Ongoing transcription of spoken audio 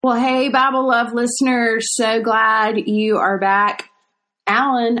Well, hey, Bible Love listeners, so glad you are back.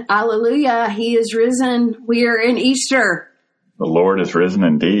 Alan, hallelujah, he is risen. We are in Easter. The Lord is risen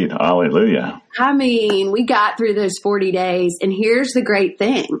indeed. Hallelujah. I mean, we got through those 40 days, and here's the great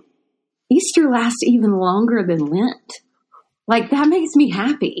thing. Easter lasts even longer than Lent. Like, that makes me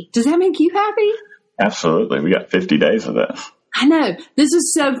happy. Does that make you happy? Absolutely. We got 50 days of this. I know. This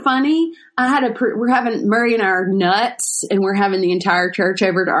is so funny. We're having Murray and our nuts, and we're having the entire church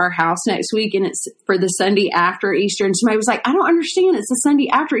over to our house next week, and it's for the Sunday after Easter. And somebody was like, I don't understand. It's the Sunday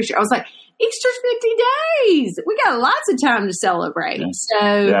after Easter. I was like, Easter's 50 days. We got lots of time to celebrate.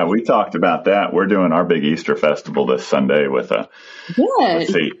 Yeah. Yeah, we talked about that. We're doing our big Easter festival this Sunday with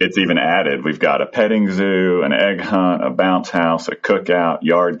let's see, it's even added. We've got a petting zoo, an egg hunt, a bounce house, a cookout,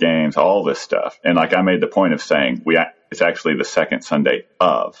 yard games, all this stuff. And like I made the point of saying, it's actually the second Sunday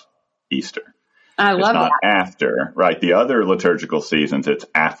of Easter. I love that. It's not after, right? The other liturgical seasons, it's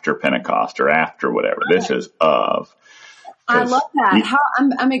after Pentecost or after whatever. This is of. I love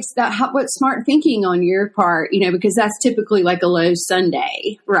that. What smart thinking on your part, because that's typically like a low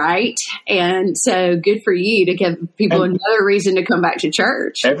Sunday, right? And so good for you to give people another reason to come back to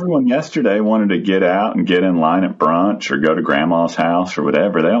church. Everyone yesterday wanted to get out and get in line at brunch or go to grandma's house or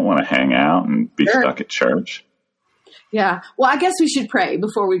whatever. They don't want to hang out and be stuck at church. Yeah. Well, I guess we should pray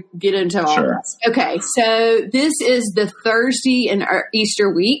before we get into all this. Okay. So this is the Thursday in our Easter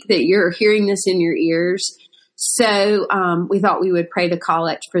week that you're hearing this in your ears. So we thought we would pray the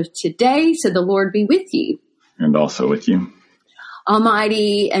collect for today. So the Lord be with you. And also with you.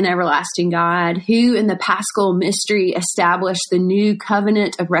 Almighty and everlasting God, who in the Paschal mystery established the new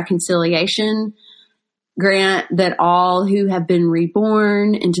covenant of reconciliation, grant that all who have been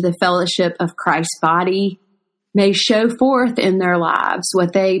reborn into the fellowship of Christ's body may show forth in their lives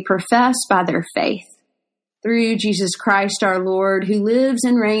what they profess by their faith. Through Jesus Christ our Lord, who lives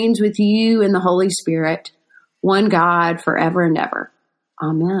and reigns with you in the Holy Spirit, one God, forever and ever.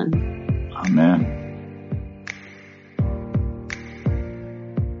 Amen. Amen.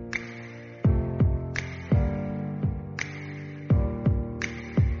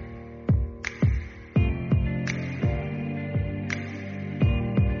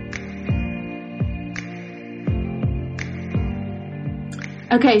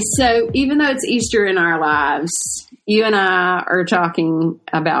 Okay, so even though it's Easter in our lives, you and I are talking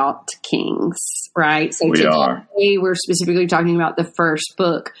about Kings, right? So today we're specifically talking about the first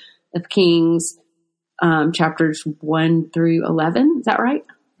book of Kings, chapters 1 through 11. Is that right?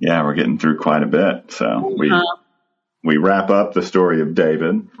 Yeah, we're getting through quite a bit. So we wrap up the story of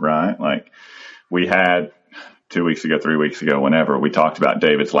David, right? Like we had 2 weeks ago, 3 weeks ago, whenever we talked about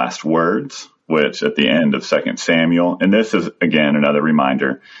David's last words, which at the end of 2 Samuel, and this is, again, another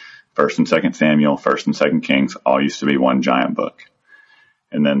reminder, 1 and 2 Samuel, 1 and 2 Kings, all used to be one giant book.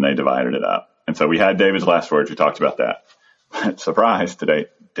 And then they divided it up. And so we had David's last words. We talked about that. But surprise, today,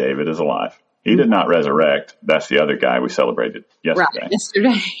 David is alive. He did not resurrect. That's the other guy we celebrated yesterday. Right,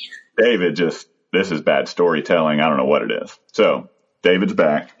 yesterday. David this is bad storytelling. I don't know what it is. So David's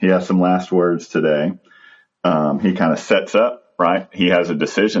back. He has some last words today. He kind of sets up. Right. He has a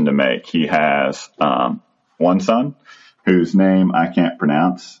decision to make. He has one son whose name I can't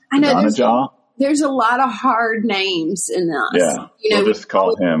pronounce. I know there's a lot of hard names in this. Yeah. We'll just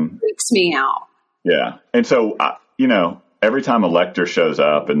call him. Freaks me out. Yeah. And so, every time a lector shows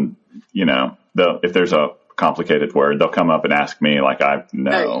up and, if there's a complicated word, they'll come up and ask me like I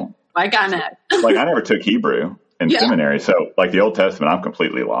know. Like I know. Like I never took Hebrew in seminary. So like the Old Testament, I'm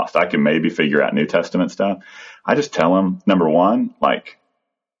completely lost. I can maybe figure out New Testament stuff. I just tell them, number one, like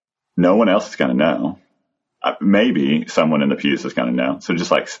no one else is going to know. Maybe someone in the pews is going to know. So just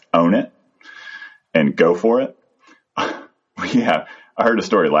like own it and go for it. I heard a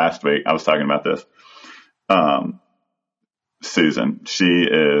story last week. I was talking about this. Susan, she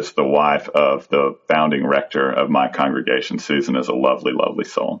is the wife of the founding rector of my congregation. Susan is a lovely, lovely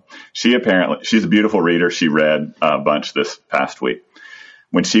soul. She's a beautiful reader. She read a bunch this past week.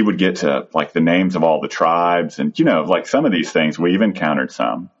 When she would get to like the names of all the tribes and, like some of these things, we've encountered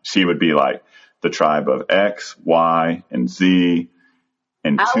some, she would be like the tribe of X, Y, and Z,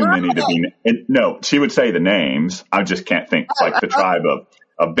 and too many to be. No, she would say the names. I just can't think like the tribe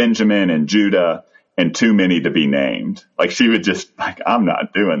of Benjamin and Judah and too many to be named. Like she would just like, I'm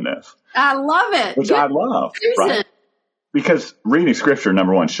not doing this. I love it. Which I love, right? Because reading scripture,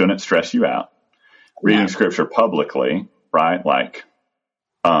 number one, shouldn't stress you out. Reading scripture publicly, right? Like,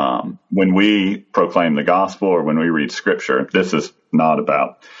 when we proclaim the gospel or when we read scripture, this is not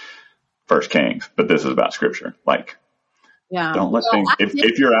about First Kings, but this is about scripture. Like, don't let things,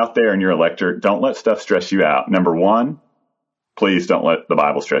 if you're out there and you're a lector, don't let stuff stress you out. Number one, please don't let the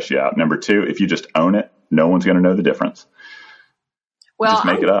Bible stress you out. Number two, if you just own it, no one's going to know the difference. Well, just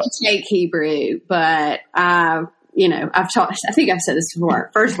make it up. I take Hebrew, but I think I've said this before.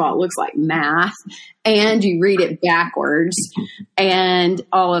 First of all, it looks like math, and you read it backwards and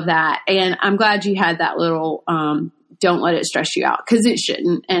all of that. And I'm glad you had that little, don't let it stress you out, because it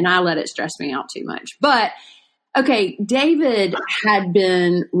shouldn't. And I let it stress me out too much. But okay, David had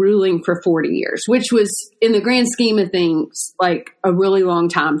been ruling for 40 years, which was, in the grand scheme of things, like a really long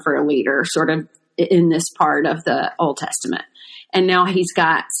time for a leader, sort of in this part of the Old Testament. And now he's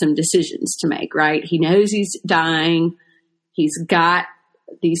got some decisions to make, right? He knows he's dying. He's got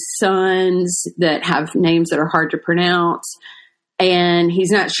these sons that have names that are hard to pronounce. And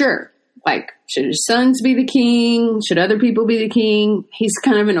he's not sure. Like, should his sons be the king? Should other people be the king? He's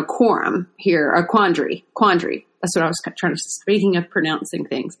kind of in a quorum here, a quandary. That's what I was trying to, speaking of pronouncing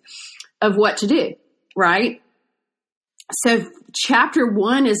things, of what to do, right? So chapter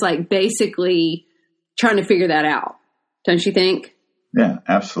 1 is like basically trying to figure that out. Don't you think? Yeah,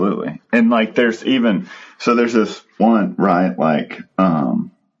 absolutely. And like, there's this one, right? Like, I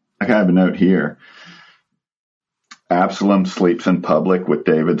have a note here. Absalom sleeps in public with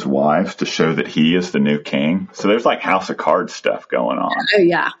David's wives to show that he is the new king. So there's like House of Cards stuff going on. Oh,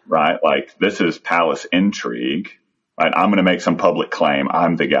 yeah. Right? Like, this is palace intrigue. Right? I'm going to make some public claim.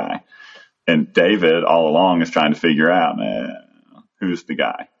 I'm the guy. And David all along is trying to figure out, who's the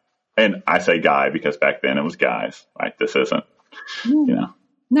guy? And I say guy because back then it was guys, right? This isn't,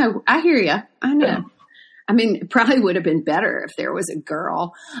 No, I hear you. I know. Yeah. I mean, it probably would have been better if there was a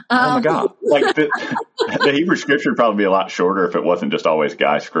girl. Oh my God. Like the Hebrew scripture would probably be a lot shorter if it wasn't just always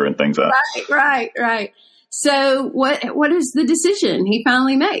guys screwing things up. Right. So what is the decision he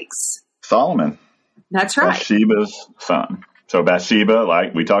finally makes? Solomon. That's right. Bathsheba's son. So Bathsheba,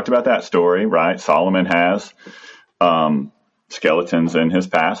 like we talked about that story, right? Solomon has skeletons in his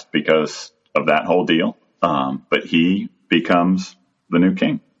past because of that whole deal. But he becomes the new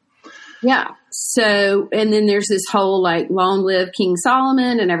king. Yeah. So, and then there's this whole like long live King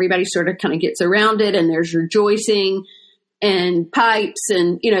Solomon, and everybody sort of kind of gets around it, and there's rejoicing and pipes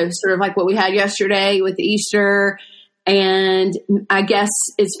and, sort of like what we had yesterday with Easter. And I guess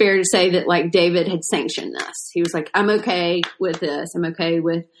it's fair to say that like David had sanctioned this. He was like, I'm okay with this. I'm okay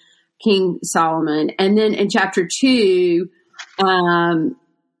with King Solomon. And then in chapter 2,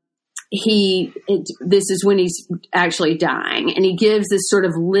 this is when he's actually dying, and he gives this sort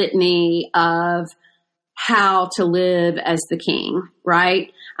of litany of how to live as the king,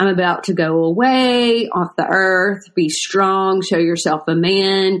 right? I'm about to go away off the earth. Be strong, show yourself a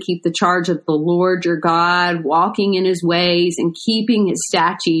man, keep the charge of the Lord your God, walking in his ways and keeping his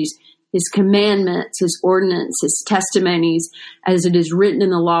statutes, his commandments, his ordinances, his testimonies, as it is written in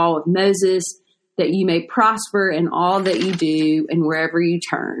the law of Moses, that you may prosper in all that you do and wherever you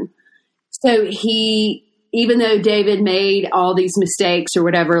turn. So even though David made all these mistakes or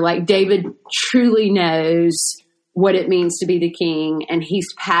whatever, like David truly knows what it means to be the king, and he's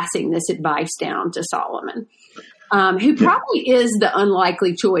passing this advice down to Solomon, who probably is the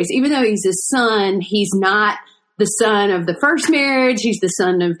unlikely choice. Even though he's his son, he's not the son of the first marriage. He's the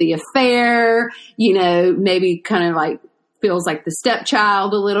son of the affair, maybe kind of like feels like the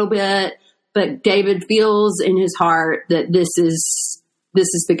stepchild a little bit. But David feels in his heart that this is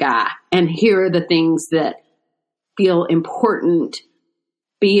the guy. And here are the things that feel important.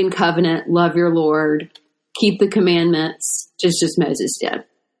 Be in covenant, love your Lord, keep the commandments, just as Moses did.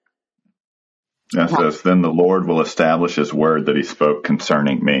 Yeah, it says, then the Lord will establish his word that he spoke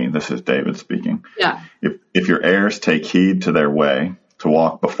concerning me. This is David speaking. Yeah. If your heirs take heed to their way, to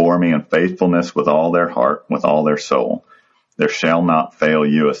walk before me in faithfulness with all their heart, with all their soul, there shall not fail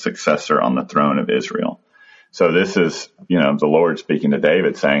you a successor on the throne of Israel. So this is, the Lord speaking to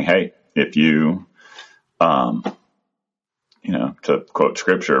David saying, hey, if you, to quote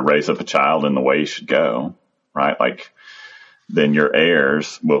scripture, raise up a child in the way you should go, right? Like, then your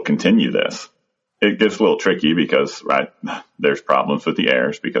heirs will continue this. It gets a little tricky because, right, there's problems with the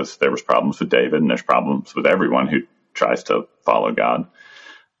heirs because there was problems with David and there's problems with everyone who tries to follow God.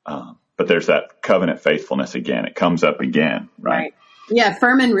 But there's that covenant faithfulness again. It comes up again, right? Yeah,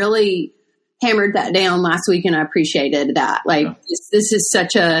 Furman really hammered that down last week, and I appreciated that. Like, this is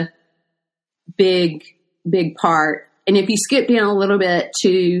such a big, big part. And if you skip down a little bit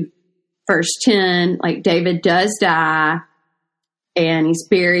to verse 10, like David does die, and he's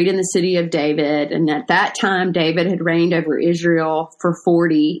buried in the city of David. And at that time, David had reigned over Israel for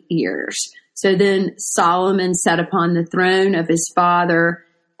 40 years. So then Solomon sat upon the throne of his father,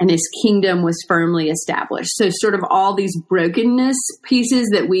 and his kingdom was firmly established. So sort of all these brokenness pieces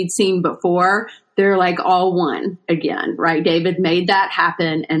that we'd seen before, they're like all one again, right? David made that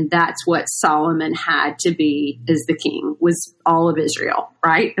happen. And that's what Solomon had to be as the king, was all of Israel,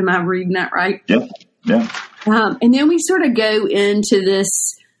 right? Am I reading that right? Yeah. Yeah. And then we sort of go into this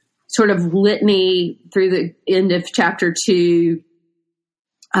sort of litany through the end of chapter 2.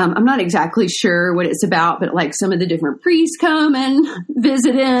 I'm not exactly sure what it's about, but like some of the different priests come and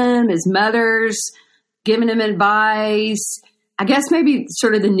visit him, his mother's giving him advice. I guess maybe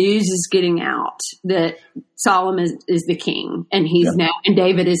sort of the news is getting out that Solomon is the king, and he's now, and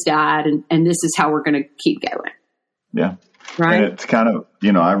David has died, and this is how we're going to keep going. Yeah. Right. And it's kind of,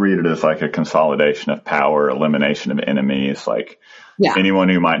 I read it as like a consolidation of power, elimination of enemies, like anyone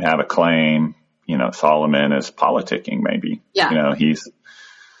who might have a claim, Solomon is politicking maybe. Yeah. He's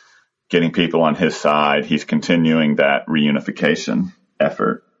getting people on his side. He's continuing that reunification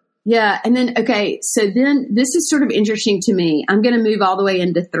effort. Yeah. And then, okay, so then this is sort of interesting to me. I'm going to move all the way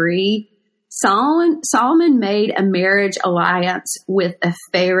into 3. Solomon made a marriage alliance with a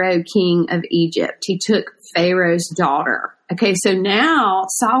Pharaoh king of Egypt. He took Pharaoh's daughter. Okay, so now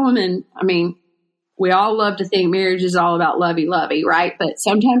Solomon, I mean, we all love to think marriage is all about lovey-lovey, right? But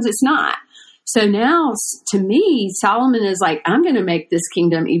sometimes it's not. So now, to me, Solomon is like, I'm going to make this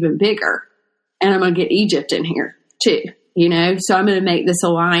kingdom even bigger, and I'm going to get Egypt in here too, So I'm going to make this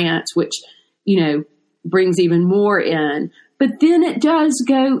alliance, which, brings even more in. But then it does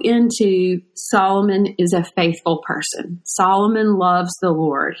go into Solomon is a faithful person. Solomon loves the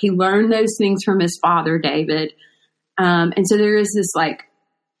Lord. He learned those things from his father, David. And so there is this like,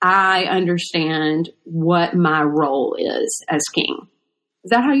 I understand what my role is as king. Is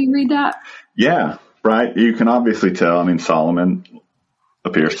that how you read that? Yeah, right. You can obviously tell. Solomon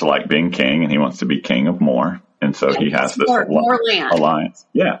appears to like being king, and he wants to be king of more. And so he has this more land. Alliance.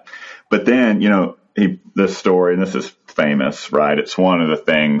 Yeah. But then, this story, and this is famous, right? It's one of the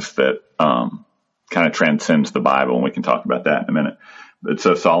things that kind of transcends the Bible, and we can talk about that in a minute. But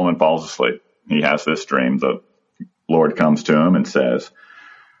so Solomon falls asleep. He has this dream. The Lord comes to him and says,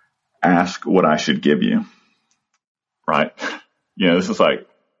 ask what I should give you. Right? This is like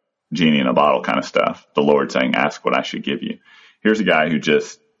genie in a bottle kind of stuff. The Lord saying, ask what I should give you. Here's a guy who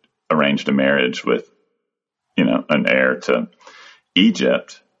just arranged a marriage with, an heir to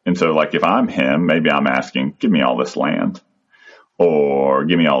Egypt. And so like, if I'm him, maybe I'm asking, give me all this land, or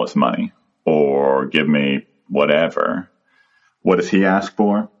give me all this money, or give me whatever. What does he ask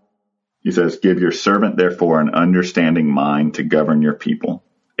for? He says, give your servant, therefore, an understanding mind to govern your people,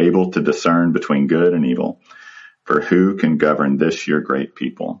 able to discern between good and evil. For who can govern this, your great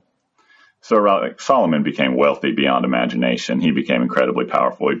people? So Solomon became wealthy beyond imagination. He became incredibly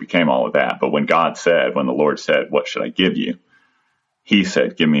powerful. He became all of that. But when the Lord said, what should I give you? He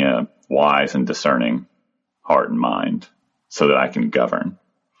said, give me a wise and discerning heart and mind so that I can govern.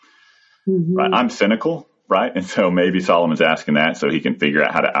 Mm-hmm. Right? I'm cynical, right? And so maybe Solomon's asking that so he can figure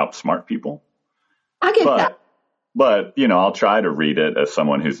out how to outsmart people. I get that. But, I'll try to read it as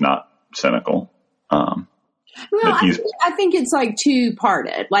someone who's not cynical. Well, I think it's like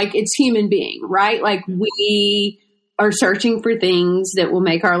two-parted. Like, it's human being, right? Like, we are searching for things that will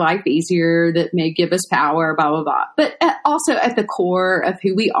make our life easier, that may give us power, blah, blah, blah. But also at the core of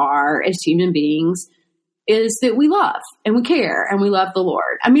who we are as human beings is that we love and we care and we love the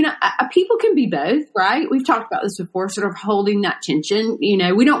Lord. People can be both, right? We've talked about this before, sort of holding that tension.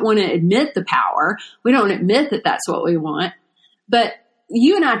 We don't want to admit the power. We don't admit that that's what we want. But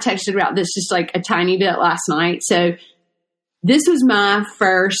you and I texted about this just like a tiny bit last night. So this was my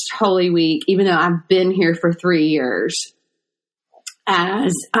first Holy Week, even though I've been here for 3 years,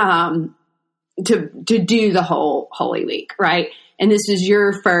 as to do the whole Holy Week, right? And this is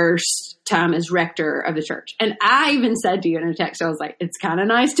your first time as rector of the church. And I even said to you in a text, I was like, it's kind of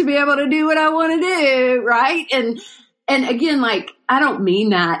nice to be able to do what I want to do, right? And again, like, I don't mean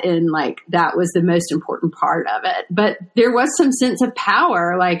that in like, that was the most important part of it, but there was some sense of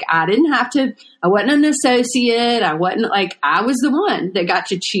power. Like, I wasn't an associate. I was the one that got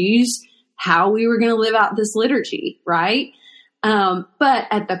to choose how we were going to live out this liturgy. Right. But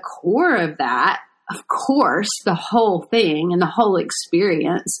at the core of that, of course, the whole thing and the whole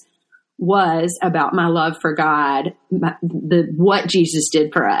experience was about my love for God, what Jesus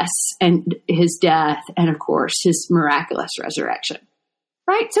did for us, and his death, and of course his miraculous resurrection.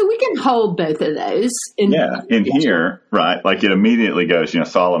 Right? So we can hold both of those. In here, right? Like, it immediately goes,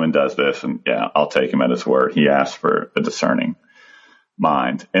 Solomon does this, and I'll take him at his word. He asked for a discerning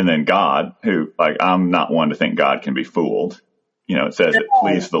mind. And then God, who, like, I'm not one to think God can be fooled. It says it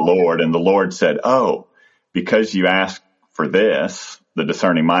pleased the Lord, and the Lord said, oh, because you asked for this, the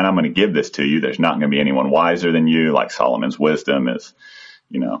discerning mind, I'm going to give this to you. There's not going to be anyone wiser than you. Like, Solomon's wisdom is,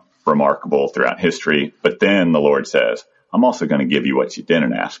 remarkable throughout history. But then the Lord says, I'm also going to give you what you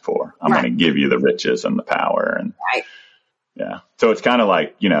didn't ask for. I'm going to give you the riches and the power. And yeah. So it's kind of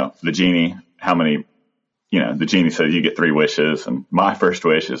like, the genie, the genie says you get 3 wishes. And my first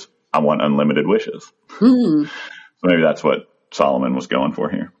wish is I want unlimited wishes. So maybe that's what Solomon was going for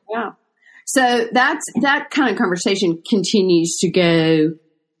here. Yeah. So that kind of conversation continues to go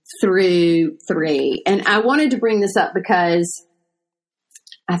through 3. And I wanted to bring this up because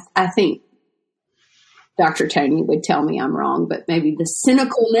I think Dr. Tony would tell me I'm wrong, but maybe the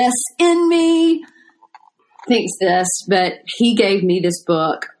cynicalness in me thinks this, but he gave me this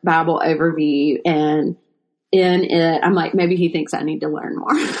book, Bible Overview, and in it, I'm like, maybe he thinks I need to learn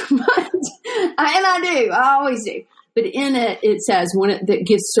more. And I do. I always do. But in it, it says that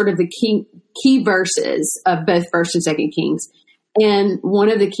gives sort of the key verses of both 1st and 2nd Kings. And one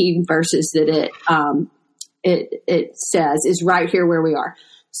of the key verses that it says is right here where we are.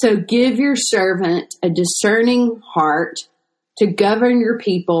 So give your servant a discerning heart to govern your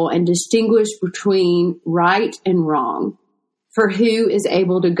people and distinguish between right and wrong. For who is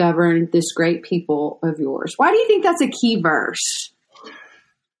able to govern this great people of yours? Why do you think that's a key verse?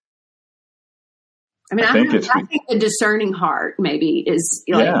 I mean, I think the discerning heart maybe is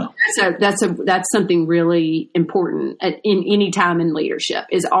that's something really important in any time in leadership,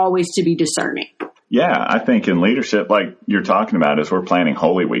 is always to be discerning. Yeah, I think in leadership, like you're talking about, as we're planning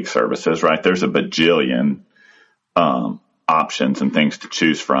Holy Week services, right? There's a bajillion options and things to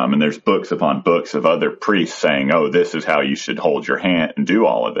choose from. And there's books upon books of other priests saying, oh, this is how you should hold your hand and do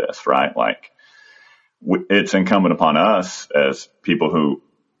all of this, right? Like it's incumbent upon us as people who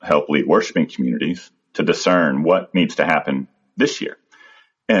help lead worshiping communities to discern what needs to happen this year.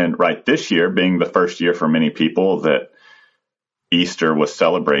 And right, this year being the first year for many people that Easter was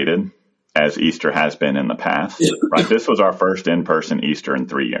celebrated as Easter has been in the past, right? This was our first in-person Easter in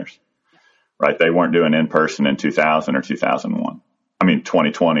 3 years, right? They weren't doing in-person in 2000 or 2001.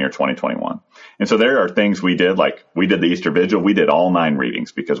 2020 or 2021. And so there are things we did, like we did the Easter Vigil. We did all 9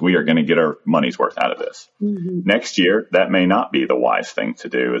 readings because we are going to get our money's worth out of this. Mm-hmm. Next year, that may not be the wise thing to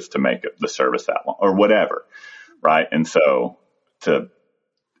do, is to make the service that long or whatever, right? And so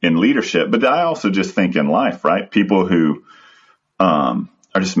in leadership, but I also just think in life, right? People who are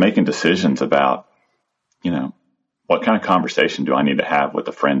just making decisions about, what kind of conversation do I need to have with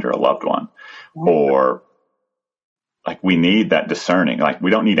a friend or a loved one? Mm-hmm. Or like we need that discerning. Like we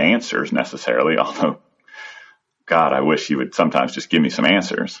don't need answers necessarily, although, God, I wish you would sometimes just give me some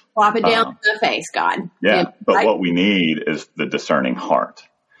answers. Plop it down in the face, God. Yeah, but what we need is the discerning heart,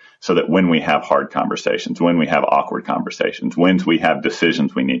 so that when we have hard conversations, when we have awkward conversations, when we have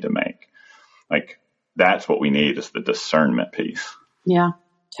decisions we need to make, like that's what we need, is the discernment piece. Yeah,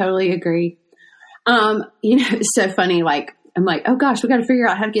 totally agree. It's so funny, like, I'm like, oh gosh, we got to figure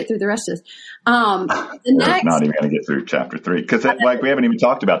out how to get through the rest of this. We're not even going to get through chapter 3 because we haven't even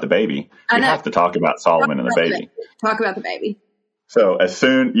talked about the baby. We have to talk about Solomon and the baby. Talk about the baby. So as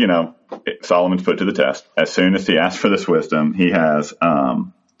soon, Solomon's put to the test. As soon as he asks for this wisdom, he has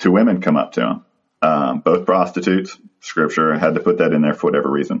 2 women come up to him, both prostitutes. Scripture had to put that in there for whatever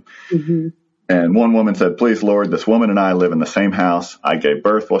reason. Mm-hmm. And one woman said, please, Lord, this woman and I live in the same house. I gave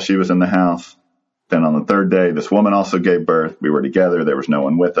birth while she was in the house. Then on the 3rd day, this woman also gave birth. We were together. There was no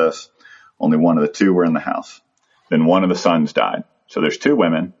one with us. Only one of the 2 were in the house. Then one of the sons died. So there's 2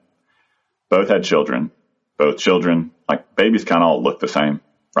 women. Both had children. Both children, like babies kind of all look the same,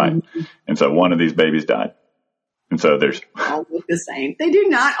 right? Mm-hmm. And so one of these babies died. And so there's... all look the same. They do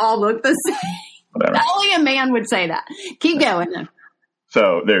not all look the same. Whatever. Only a man would say that. Keep going.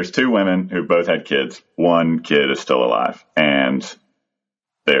 So there's 2 women who both had kids. One kid is still alive. And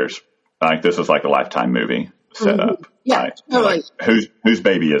there's... this is like a Lifetime movie set up. Yeah, right? Totally. Like, whose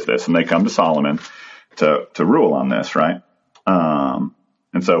baby is this? And they come to Solomon to rule on this, right?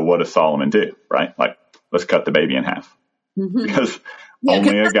 And so what does Solomon do, right? Like, let's cut the baby in half. Mm-hmm. Because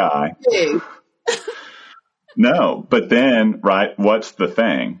only a guy. No, but then, right, what's the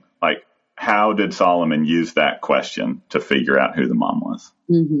thing? Like, how did Solomon use that question to figure out who the mom was?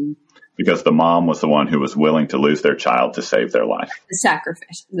 Mm-hmm. Because the mom was the one who was willing to lose their child to save their life. The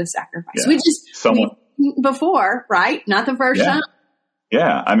sacrifice. Yeah. Before, right? Not the first time.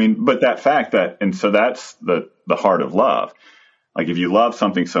 Yeah. But that fact and so that's the heart of love. Like if you love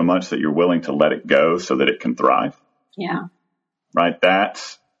something so much that you're willing to let it go so that it can thrive. Yeah. Right.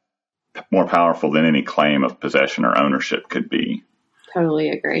 That's more powerful than any claim of possession or ownership could be. Totally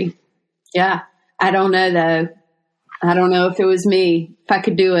agree. Yeah. I don't know though. I don't know if it was me, if I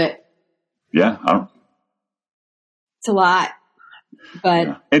could do it. Yeah. It's a lot. But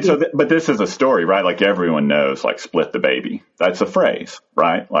yeah. And so, but this is a story, right? Like everyone knows, like split the baby. That's a phrase,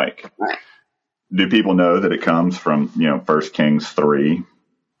 right? Like, right. Do people know that it comes from 1 Kings 3,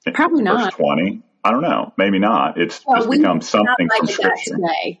 Probably verse not. 20? I don't know. Maybe not. It's just become something from Scripture.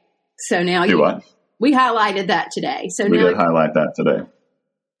 Today. So now we highlighted that today. So we now did highlight that today.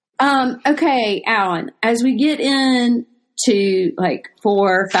 Okay, Alan, as we get into like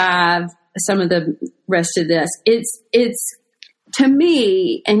 4, 5, some of the rest of this, it's to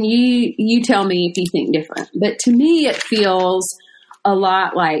me, and you tell me if you think different, but to me it feels a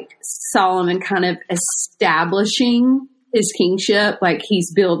lot like Solomon kind of establishing his kingship, like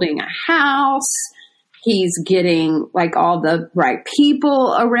he's building a house, he's getting like all the right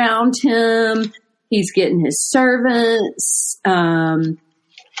people around him, he's getting his servants,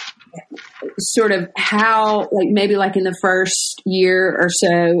 sort of how, like maybe like in the first year or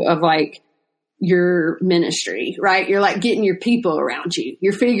so of like your ministry, right? You're like getting your people around you.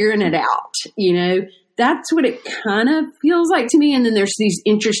 You're figuring it out, That's what it kind of feels like to me. And then there's these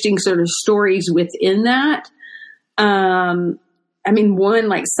interesting sort of stories within that. One,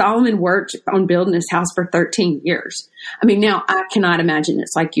 like Solomon worked on building his house for 13 years. Now I cannot imagine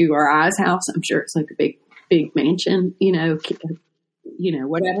it's like you or I's house. I'm sure it's like a big mansion,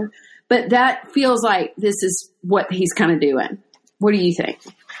 whatever. But that feels like this is what he's kind of doing. What do you think?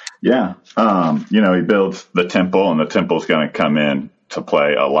 Yeah. He builds the temple, and the temple's going to come in to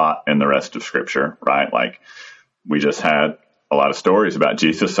play a lot in the rest of Scripture, right? Like we just had a lot of stories about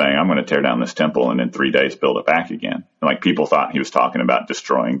Jesus saying, I'm going to tear down this temple and in 3 days build it back again. And like people thought he was talking about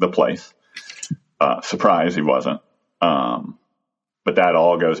destroying the place. Surprise, he wasn't. But that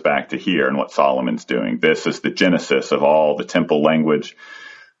all goes back to here and what Solomon's doing. This is the genesis of all the temple language.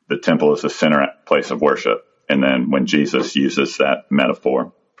 The temple is the center place of worship. And then when Jesus uses that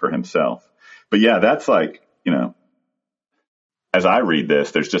metaphor for himself. But yeah, that's like, as I read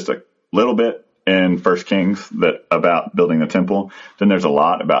this, there's just a little bit in 1 Kings that about building the temple. Then there's a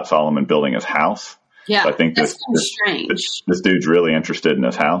lot about Solomon building his house. Yeah, so I think that's strange. This dude's really interested in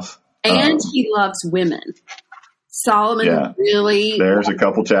his house. And he loves women. Solomon really... There's a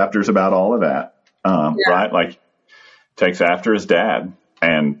couple chapters about all of that, right? Like, takes after his dad,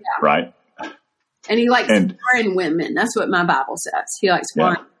 and right? And he likes foreign women. That's what my Bible says. He likes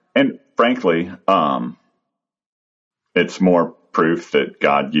foreign. Yeah. And frankly, it's more proof that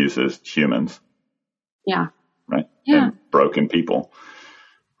God uses humans. Yeah. Right? Yeah. And broken people.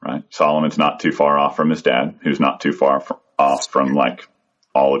 Right? Solomon's not too far off from his dad, who's not too far off from like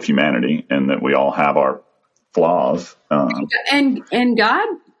all of humanity, and that we all have our flaws. And God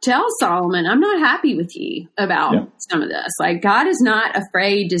tells Solomon, I'm not happy with you about some of this. Like God is not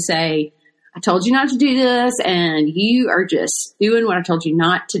afraid to say, I told you not to do this, and you are just doing what I told you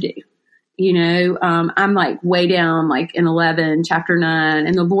not to do. I'm like way down, like in 11, chapter 9,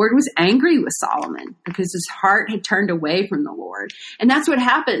 and the Lord was angry with Solomon because his heart had turned away from the Lord. And that's what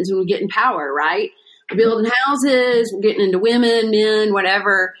happens when we get in power, right? We're building houses, we're getting into women, men,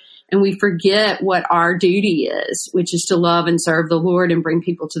 whatever, and we forget what our duty is, which is to love and serve the Lord and bring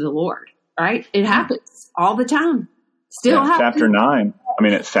people to the Lord, right? It happens all the time. Still happens. Chapter 9,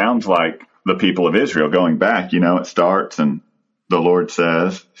 it sounds like the people of Israel going back, it starts and the Lord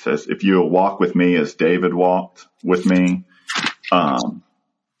says, if you will walk with me as David walked with me,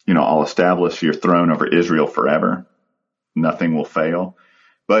 I'll establish your throne over Israel forever. Nothing will fail.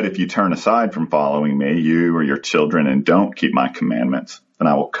 But if you turn aside from following me, you or your children, and don't keep my commandments, then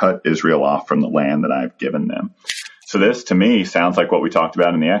I will cut Israel off from the land that I've given them. So this to me sounds like what we talked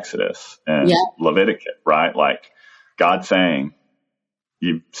about in the Exodus and Leviticus, right? Like God saying,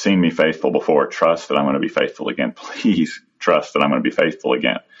 you've seen me faithful before. Trust that I'm going to be faithful again. Please trust that I'm going to be faithful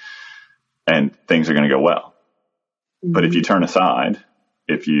again. And things are going to go well. Mm-hmm. But if you turn aside,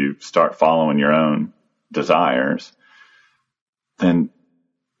 if you start following your own desires, then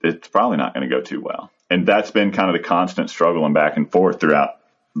it's probably not going to go too well. And that's been kind of the constant struggle and back and forth throughout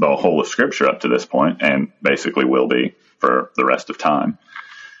the whole of Scripture up to this point, and basically will be for the rest of time.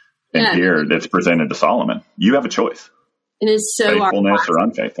 And here it's presented to Solomon. You have a choice. And it's so faithfulness or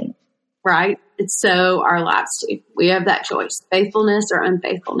unfaithfulness. Right? It's so our lives too. We have that choice. Faithfulness or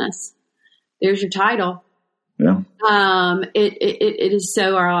unfaithfulness. There's your title. Yeah. It is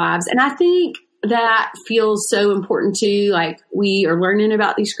so our lives. And I think that feels so important too. Like we are learning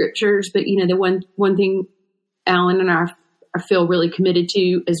about these scriptures, but the one thing Alan and I feel really committed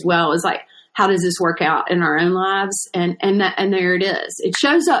to as well is like, how does this work out in our own lives? And there it is. It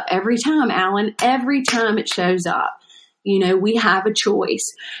shows up every time, Alan. Every time it shows up. We have a choice.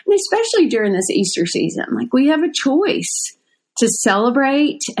 And especially during this Easter season, like we have a choice to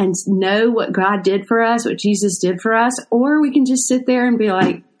celebrate and know what God did for us, what Jesus did for us, or we can just sit there and be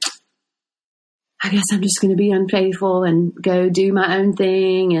like, I guess I'm just going to be unfaithful and go do my own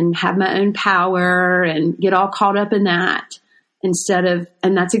thing and have my own power and get all caught up in that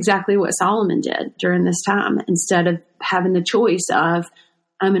and that's exactly what Solomon did during this time, instead of having the choice of,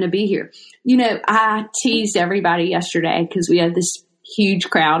 I'm going to be here. I teased everybody yesterday because we had this huge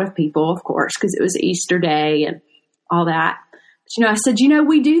crowd of people, of course, because it was Easter Day and all that. But, I said,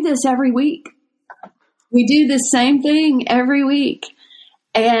 we do this every week. We do the same thing every week.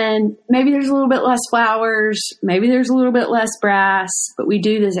 And maybe there's a little bit less flowers, maybe there's a little bit less brass, but we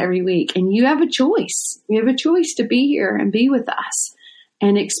do this every week. And you have a choice. You have a choice to be here and be with us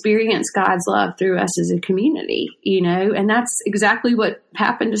and experience God's love through us as a community, and that's exactly what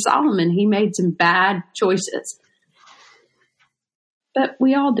happened to Solomon. He made some bad choices, but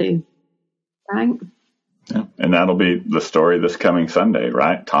we all do, right? Yeah. And that'll be the story this coming Sunday,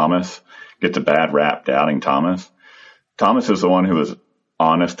 right? Thomas gets a bad rap, doubting Thomas. Thomas is the one who was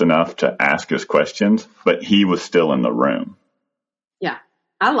honest enough to ask his questions, but he was still in the room. Yeah.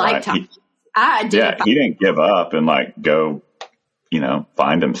 I like Thomas. He didn't give up and go,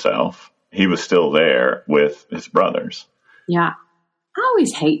 find himself. He was still there with his brothers. Yeah. I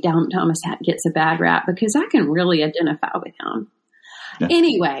always hate down Thomas gets a bad rap because I can really identify with him. Yeah.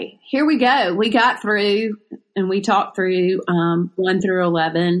 Anyway, here we go. We got through and we talked through 1 through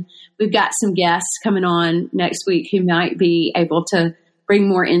 11. We've got some guests coming on next week who might be able to bring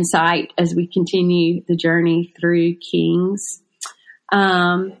more insight as we continue the journey through Kings.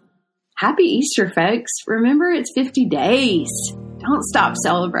 Happy Easter, folks. Remember, it's 50 days. Don't stop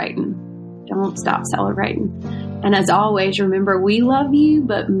celebrating. Don't stop celebrating. And as always, remember, we love you,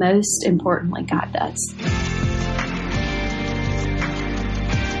 but most importantly, God does.